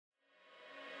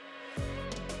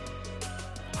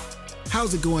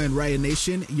How's it going, Raya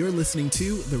Nation? You're listening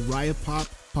to the Raya Pop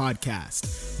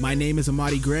Podcast. My name is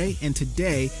Amadi Gray, and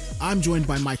today I'm joined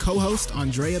by my co-host,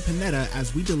 Andrea Panetta,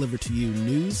 as we deliver to you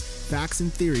news, facts,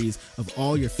 and theories of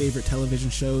all your favorite television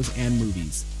shows and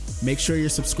movies. Make sure you're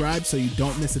subscribed so you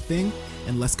don't miss a thing,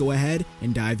 and let's go ahead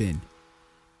and dive in.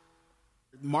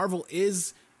 Marvel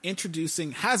has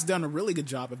done a really good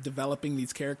job of developing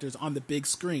these characters on the big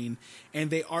screen, and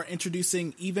they are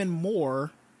introducing even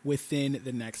more within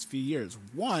the next few years.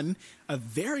 One, a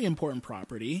very important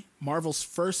property, Marvel's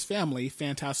first family,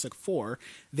 Fantastic Four,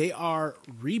 they are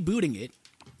rebooting it,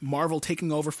 Marvel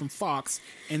taking over from Fox,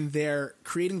 and they're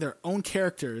creating their own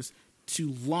characters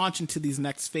to launch into these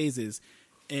next phases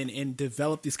and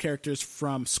develop these characters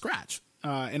from scratch.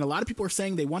 And a lot of people are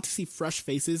saying they want to see fresh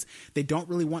faces. They don't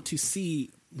really want to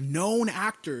see known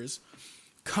actors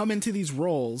come into these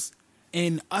roles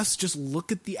and us just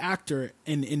look at the actor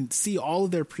and see all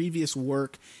of their previous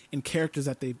work and characters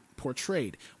that they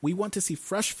portrayed. We want to see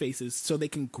fresh faces so they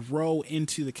can grow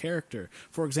into the character.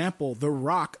 For example, The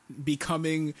Rock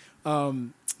becoming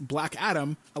Black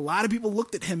Adam, a lot of people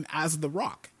looked at him as The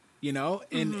Rock, you know,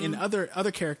 and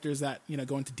other characters that, you know,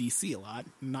 go into DC a lot,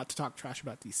 not to talk trash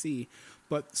about DC,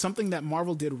 but something that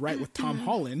Marvel did right with Tom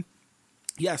Holland.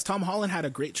 Yes, Tom Holland had a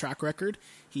great track record.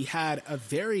 He had a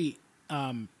very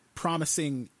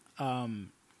promising and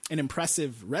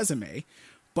impressive resume,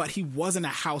 but he wasn't a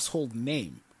household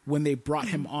name when they brought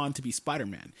him on to be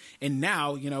Spider-Man. And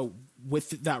now, you know,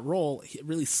 with that role, it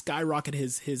really skyrocketed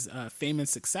his fame and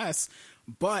success.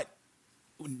 But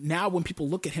now when people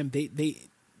look at him, they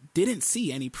didn't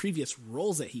see any previous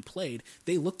roles that he played.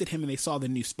 They looked at him and they saw the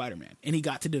new Spider-Man, and he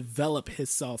got to develop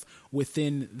himself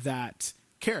within that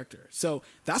character. So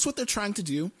that's what they're trying to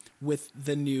do with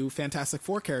the new Fantastic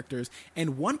Four characters.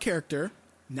 And one character,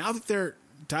 now that they're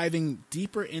diving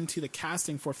deeper into the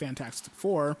casting for Fantastic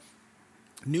Four,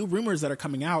 new rumors that are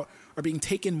coming out are being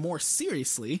taken more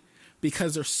seriously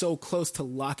because they're so close to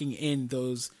locking in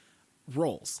those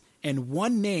roles. And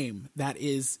one name that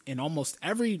is in almost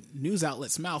every news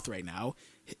outlet's mouth right now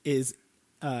is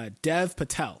Dev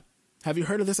Patel. Have you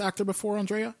heard of this actor before,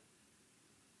 Andrea?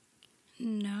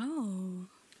 No.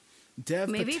 Dev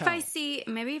Patel. Maybe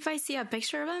if I see a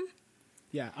picture of him.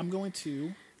 Yeah, I'm going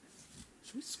to.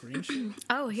 Should we screen share?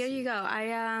 Oh, here you go.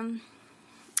 I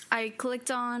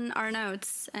clicked on our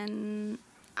notes, and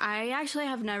I actually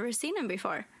have never seen him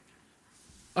before.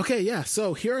 Okay, yeah.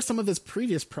 So here are some of his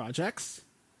previous projects: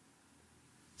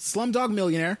 Slumdog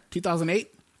Millionaire,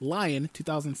 2008; Lion,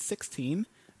 2016;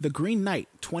 The Green Knight,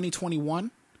 2021;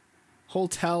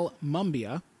 Hotel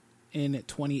Mumbai in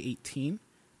 2018;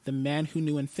 The Man Who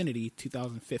Knew Infinity,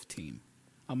 2015.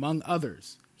 Among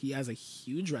others, he has a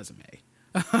huge resume.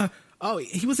 Oh,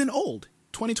 he was in Old,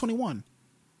 2021.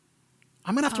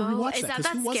 I'm going to have to rewatch that. Is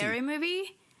that scary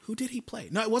movie? Who did he play?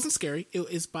 No, it wasn't scary. It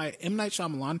is by M. Night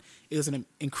Shyamalan. It was an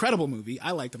incredible movie.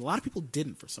 I liked it. A lot of people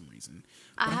didn't for some reason.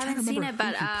 I haven't seen it,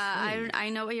 but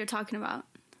I know what you're talking about.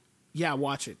 Yeah,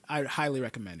 watch it. I highly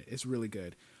recommend it. It's really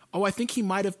good. Oh, I think he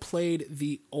might have played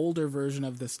the older version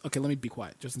of this. Okay, let me be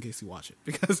quiet just in case you watch it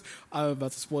because I'm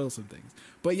about to spoil some things.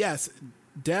 But yes,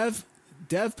 Dev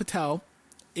Patel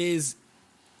is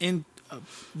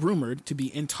rumored to be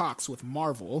in talks with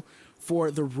Marvel for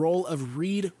the role of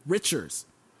Reed Richards.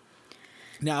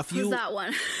 Now, who's that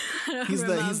one? He's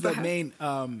the main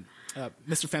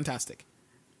Mr. Fantastic.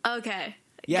 Okay.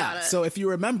 Yeah. Got it. So if you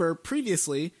remember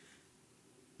previously,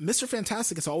 Mr.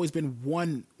 Fantastic has always been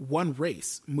one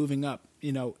race moving up,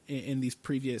 you know, in these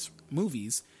previous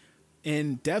movies.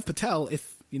 And Dev Patel,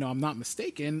 if, you know, I'm not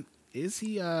mistaken, is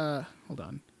he, hold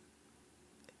on.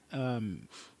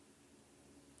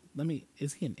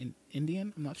 Is he an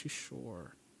Indian? I'm not too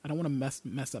sure. I don't want to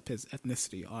mess up his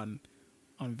ethnicity on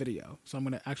video. So I'm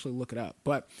going to actually look it up.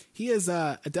 But he is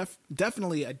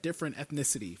definitely a different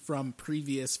ethnicity from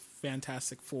previous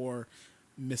Fantastic Four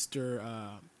Mr.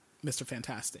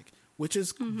 Fantastic, which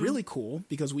is really cool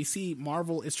because we see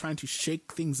Marvel is trying to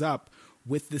shake things up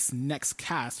with this next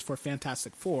cast for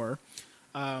Fantastic Four,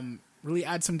 really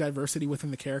add some diversity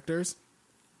within the characters,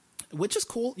 which is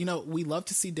cool. You know, we love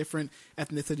to see different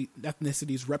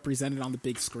ethnicities represented on the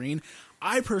big screen.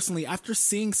 I personally, after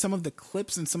seeing some of the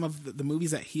clips and some of the movies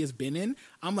that he has been in,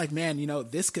 I'm like, man, you know,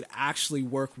 this could actually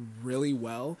work really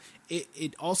well.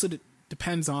 It also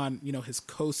depends on, you know, his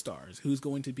co-stars, who's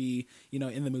going to be, you know,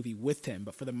 in the movie with him.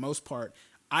 But for the most part,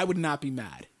 I would not be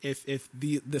mad if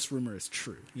this rumor is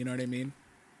true. You know what I mean?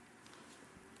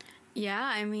 Yeah,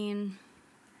 I mean,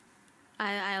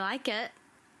 I like it.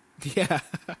 Yeah.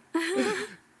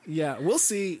 Yeah, we'll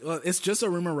see. Well, it's just a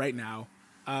rumor right now.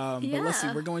 But let's see.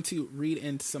 We're going to read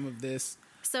into some of this.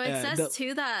 So it says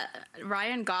too that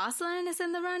Ryan Gosling is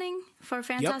in the running for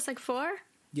Fantastic Four.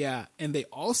 Yeah, and they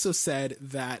also said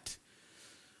that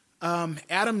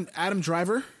Adam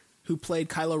Driver, who played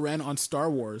Kylo Ren on Star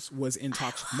Wars, was in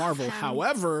talks with Marvel.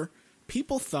 However,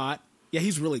 people thought,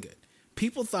 he's really good.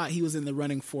 People thought he was in the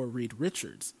running for Reed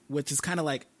Richards, which is kind of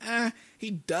like,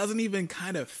 he doesn't even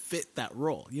kind of fit that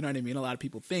role. You know what I mean? A lot of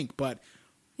people think, but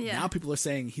now people are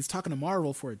saying he's talking to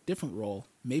Marvel for a different role,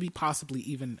 maybe possibly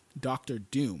even Doctor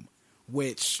Doom,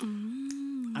 which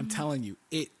I'm telling you,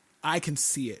 I can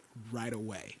see it right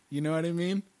away. You know what I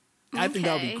mean? I think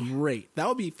that would be great. That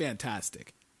would be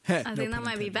fantastic. I think that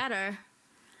might be better.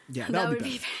 Yeah, that would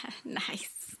be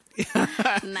nice.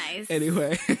 Nice.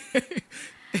 Anyway.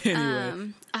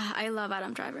 I love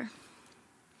Adam Driver.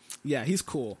 Yeah, he's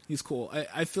cool.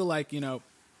 I feel like,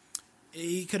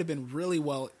 he could have been really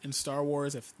well in Star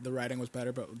Wars if the writing was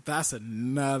better, but that's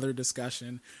another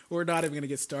discussion. We're not even going to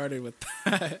get started with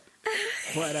that.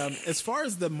 But as far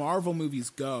as the Marvel movies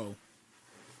go,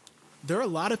 there are a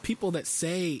lot of people that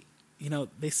say,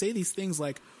 they say these things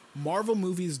like Marvel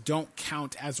movies don't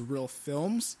count as real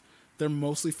films. They're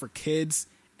mostly for kids,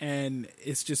 and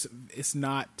it's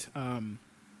not,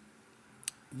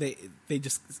 they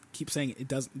just keep saying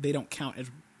they don't count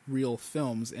as real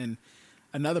films. And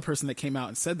another person that came out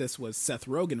and said this was Seth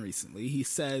Rogen recently. He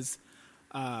says,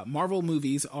 Marvel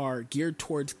movies are geared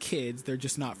towards kids. They're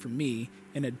just not for me,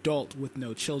 an adult with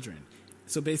no children.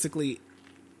 So basically,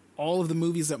 all of the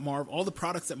movies all the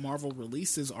products that Marvel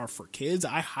releases are for kids.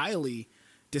 I highly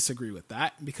disagree with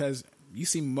that because you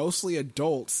see mostly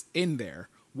adults in there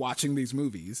watching these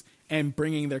movies and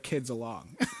bringing their kids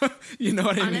along. You know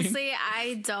what I mean? Honestly,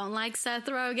 I don't like Seth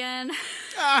Rogen.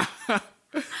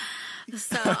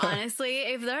 So honestly,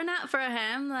 if they're not for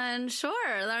him, then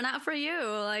sure, they're not for you.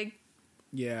 Like,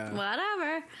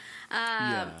 whatever.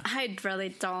 I really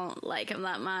don't like him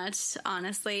that much,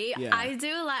 honestly. Yeah.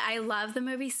 I love the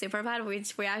movie Superbad,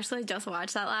 which we actually just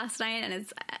watched that last night, and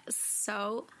it's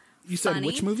so You said funny.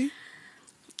 Which movie?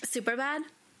 Superbad.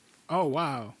 Oh,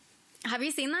 wow. Have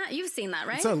you seen that? You've seen that,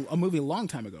 right? It's a movie a long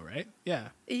time ago, right? Yeah.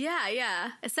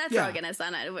 Yeah. Seth Rogen is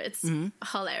on it. It's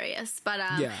hilarious. But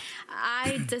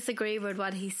I disagree with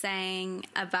what he's saying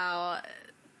about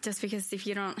just because if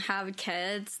you don't have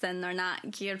kids, then they're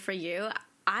not geared for you.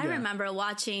 I remember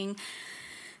watching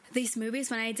these movies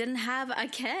when I didn't have a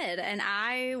kid, and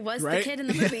I was the kid in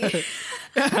the movie.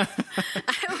 I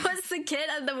was the kid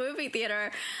at the movie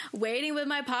theater waiting with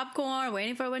my popcorn,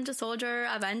 waiting for Winter Soldier,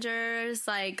 Avengers,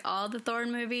 like all the Thor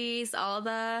movies, all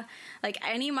the, like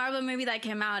any Marvel movie that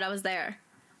came out, I was there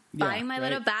buying my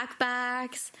little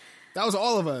backpacks. That was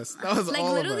all of us. That was like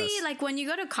all literally of us. like when you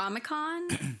go to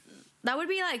Comic-Con, that would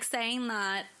be like saying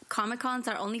that Comic-Cons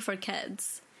are only for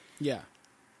kids. Yeah.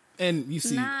 And you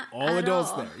see Not all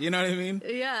adults all. there. You know what I mean?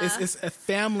 Yeah. It's a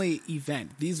family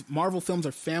event. These Marvel films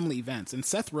are family events. And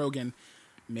Seth Rogen,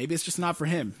 maybe it's just not for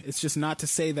him. It's just not to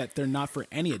say that they're not for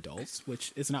any adults,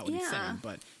 which is not what he's saying.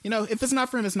 But, if it's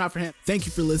not for him, it's not for him. Thank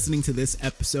you for listening to this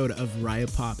episode of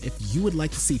Raya Pop. If you would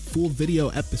like to see full video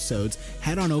episodes,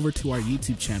 head on over to our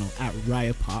YouTube channel at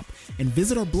Raya Pop and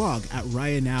visit our blog at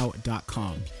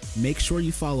rayanow.com. Make sure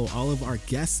you follow all of our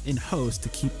guests and hosts to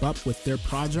keep up with their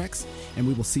projects, and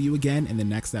we will see you again in the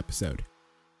next episode.